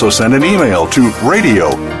may also send an email to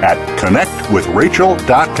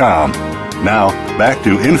radio@connectwithrachel.com. Now, back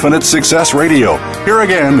to Infinite Success Radio. Here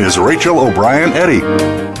again is Rachel O'Brien Eddy.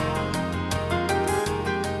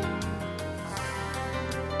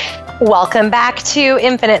 Welcome back to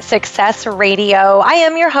Infinite Success Radio. I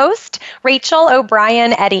am your host, Rachel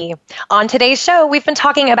O'Brien Eddy. On today's show, we've been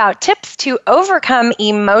talking about tips to overcome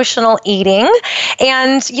emotional eating.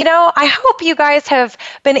 And, I hope you guys have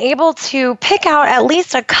been able to pick out at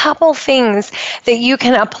least a couple things that you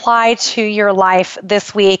can apply to your life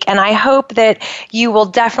this week. And I hope that you will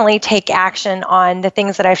definitely take action on the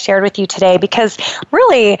things that I've shared with you today, because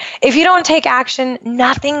really, if you don't take action,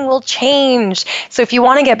 nothing will change. So if you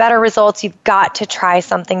want to get better results, you've got to try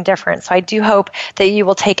something different. So I do hope that you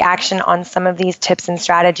will take action on some of these tips and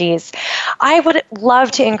strategies. I would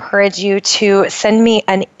love to encourage you to send me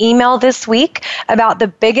an email this week about the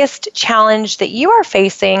biggest challenge that you are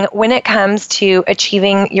facing when it comes to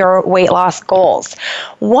achieving your weight loss goals.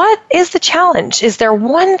 What is the challenge? Is there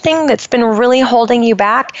one thing that's been really holding you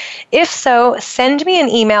back? If so, send me an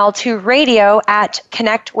email to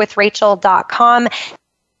radio@connectwithrachel.com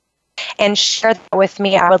and share that with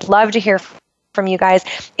me. I would love to hear from you guys.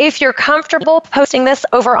 If you're comfortable posting this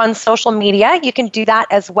over on social media, you can do that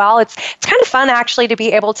as well. It's kind of fun actually to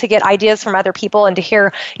be able to get ideas from other people and to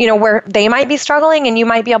hear, where they might be struggling, and you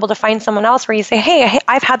might be able to find someone else where you say, hey,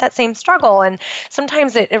 I've had that same struggle. And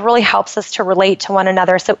sometimes it really helps us to relate to one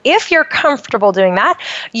another. So if you're comfortable doing that,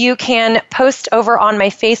 you can post over on my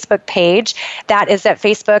Facebook page. That is at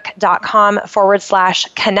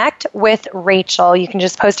facebook.com/connectwithrachel. You can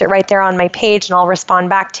just post it right there on my page and I'll respond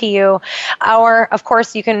back to you. Or, of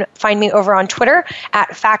course, you can find me over on Twitter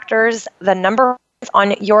at Factors, the number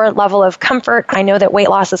on your level of comfort. I know that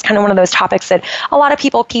weight loss is kind of one of those topics that a lot of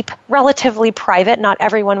people keep relatively private. Not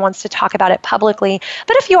everyone wants to talk about it publicly.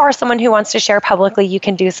 But if you are someone who wants to share publicly, you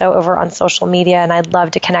can do so over on social media, and I'd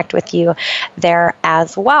love to connect with you there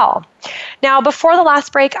as well. Now, before the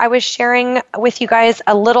last break, I was sharing with you guys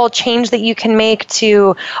a little change that you can make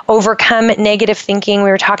to overcome negative thinking. We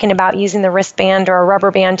were talking about using the wristband or a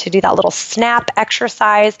rubber band to do that little snap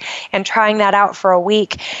exercise and trying that out for a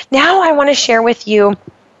week. Now I want to share with you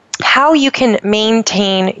how you can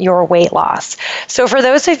maintain your weight loss. So for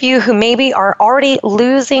those of you who maybe are already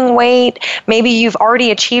losing weight, maybe you've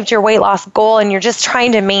already achieved your weight loss goal and you're just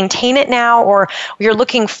trying to maintain it now, or you're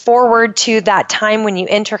looking forward to that time when you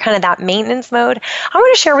enter kind of that maintenance mode, I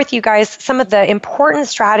want to share with you guys some of the important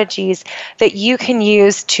strategies that you can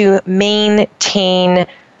use to maintain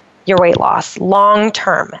your weight loss long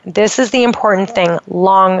term. This is the important thing,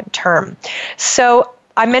 long term. So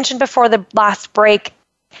I mentioned before the last break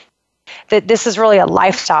that this is really a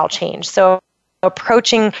lifestyle change. So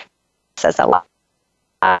approaching this as a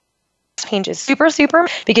lifestyle change is super,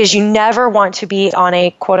 because you never want to be on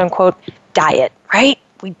a quote unquote diet, right?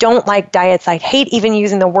 We don't like diets. I hate even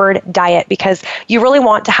using the word diet because you really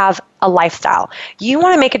want to have a lifestyle. You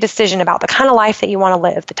want to make a decision about the kind of life that you want to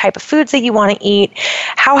live, the type of foods that you want to eat,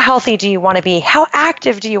 how healthy do you want to be, how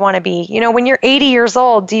active do you want to be? You know, when you're 80 years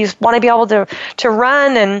old, do you want to be able to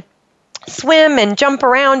run and swim and jump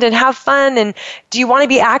around and have fun? And do you want to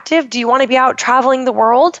be active? Do you want to be out traveling the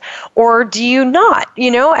world? Or do you not?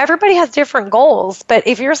 You know, everybody has different goals. But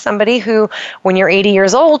if you're somebody who, when you're 80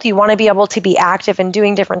 years old, you want to be able to be active and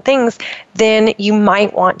doing different things, then you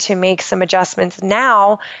might want to make some adjustments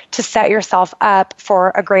now to set yourself up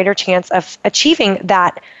for a greater chance of achieving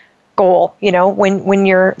that goal, you know, when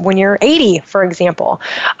you're 80, for example.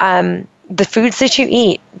 The foods that you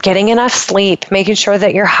eat, getting enough sleep, making sure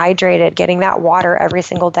that you're hydrated, getting that water every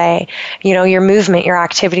single day, you know, your movement, your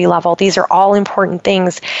activity level. These are all important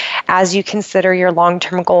things as you consider your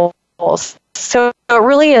long-term goals. So it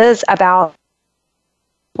really is about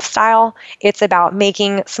style. It's about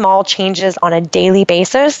making small changes on a daily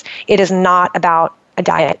basis. It is not about a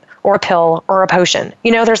diet or a pill or a potion.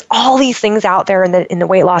 You know, there's all these things out there in the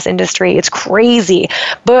weight loss industry. It's crazy.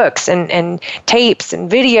 Books and tapes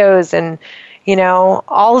and videos and, you know,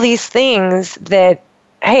 all these things that,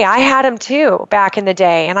 hey, I had them too back in the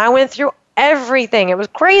day. And I went through everything. It was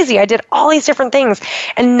crazy. I did all these different things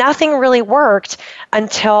and nothing really worked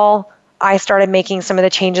until I started making some of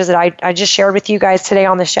the changes that I just shared with you guys today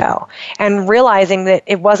on the show, and realizing that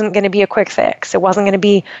it wasn't going to be a quick fix. It wasn't going to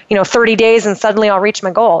be, 30 days and suddenly I'll reach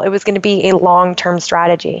my goal. It was going to be a long-term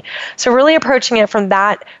strategy. So really approaching it from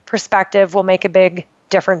that perspective will make a big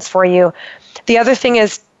difference for you. The other thing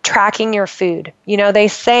is tracking your food. They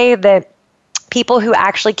say that people who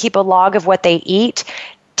actually keep a log of what they eat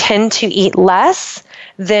tend to eat less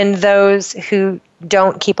than those who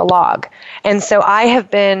don't keep a log. And so I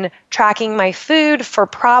have been tracking my food for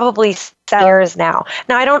probably 7 years now.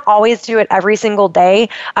 Now, I don't always do it every single day.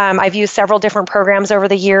 I've used several different programs over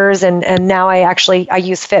the years, and now I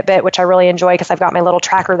use Fitbit, which I really enjoy because I've got my little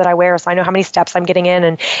tracker that I wear, so I know how many steps I'm getting in,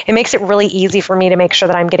 and it makes it really easy for me to make sure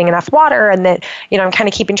that I'm getting enough water and that, I'm kind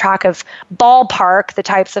of keeping track of ballpark the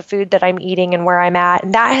types of food that I'm eating and where I'm at.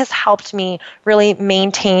 And that has helped me really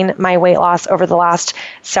maintain my weight loss over the last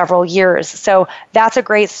several years. So that's a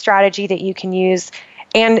great strategy that you can use.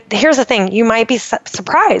 And here's the thing, you might be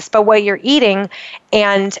surprised by what you're eating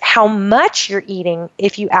and how much you're eating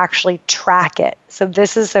if you actually track it. So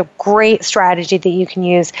this is a great strategy that you can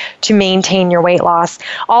use to maintain your weight loss.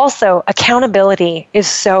 Also, accountability is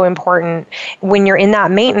so important. When you're in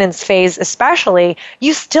that maintenance phase especially,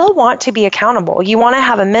 you still want to be accountable. You want to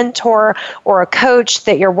have a mentor or a coach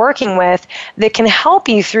that you're working with that can help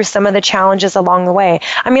you through some of the challenges along the way.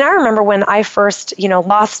 I mean, I remember when I first,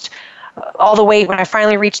 lost all the weight, when I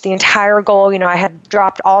finally reached the entire goal, I had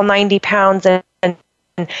dropped all 90 pounds and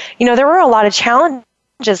there were a lot of challenges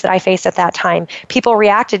that I faced at that time. People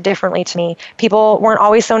reacted differently to me. People weren't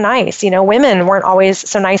always so nice. Women weren't always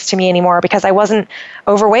so nice to me anymore because I wasn't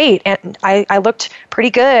overweight and I looked pretty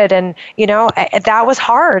good. And, that was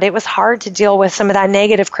hard. It was hard to deal with some of that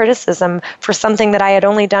negative criticism for something that I had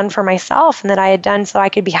only done for myself and that I had done so I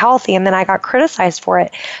could be healthy. And then I got criticized for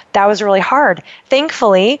it. That was really hard.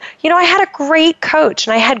 Thankfully, I had a great coach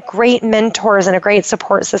and I had great mentors and a great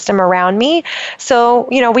support system around me. So,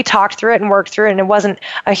 we talked through it and worked through it, and it wasn't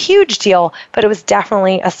a huge deal, but it was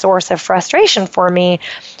definitely a source of frustration for me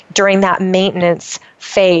during that maintenance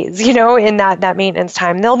phase, in that maintenance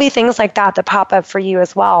time. There'll be things like that pop up for you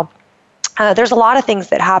as well. There's a lot of things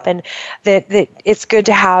that happen that it's good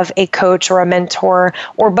to have a coach or a mentor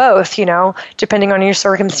or both, depending on your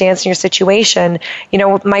circumstance and your situation.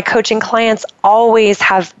 My coaching clients always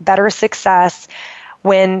have better success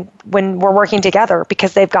when we're working together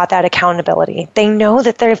because they've got that accountability. They know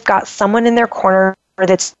that they've got someone in their corner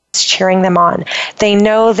that's cheering them on. They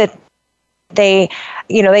know that They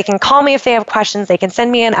can call me if they have questions. They can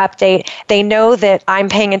send me an update. They know that I'm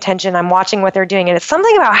paying attention. I'm watching what they're doing. And it's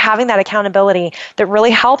something about having that accountability that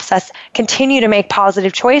really helps us continue to make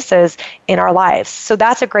positive choices in our lives. So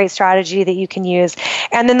that's a great strategy that you can use.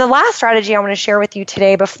 And then the last strategy I want to share with you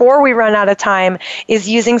today before we run out of time is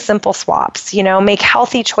using simple swaps. Make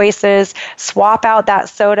healthy choices, swap out that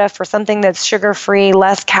soda for something that's sugar-free,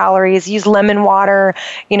 less calories, use lemon water,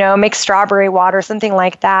 make strawberry water, something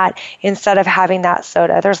like that, instead of having that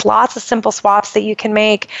soda. There's lots of simple swaps that you can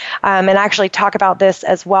make, and actually talk about this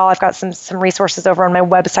as well. I've got some resources over on my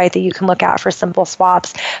website that you can look at for simple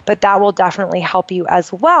swaps, but that will definitely help you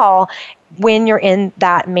as well when you're in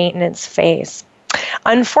that maintenance phase.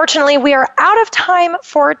 Unfortunately, we are out of time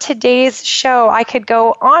for today's show. I could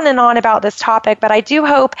go on and on about this topic, but I do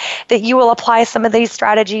hope that you will apply some of these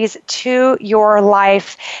strategies to your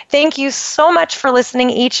life. Thank you so much for listening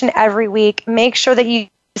each and every week. Make sure that you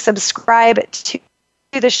subscribe to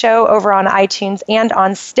the show over on iTunes and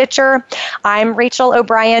on Stitcher. I'm Rachel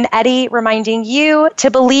O'Brien Eddy, reminding you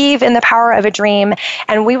to believe in the power of a dream,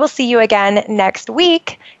 and we will see you again next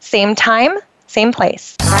week, same time, same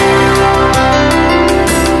place.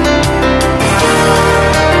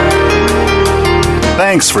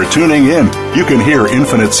 Thanks for tuning in. You can hear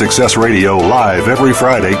Infinite Success Radio live every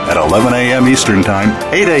Friday at 11 a.m. Eastern Time,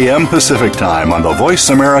 8 a.m. Pacific Time on the Voice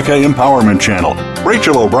America Empowerment Channel.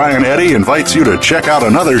 Rachel O'Brien Eddy invites you to check out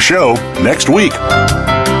another show next week.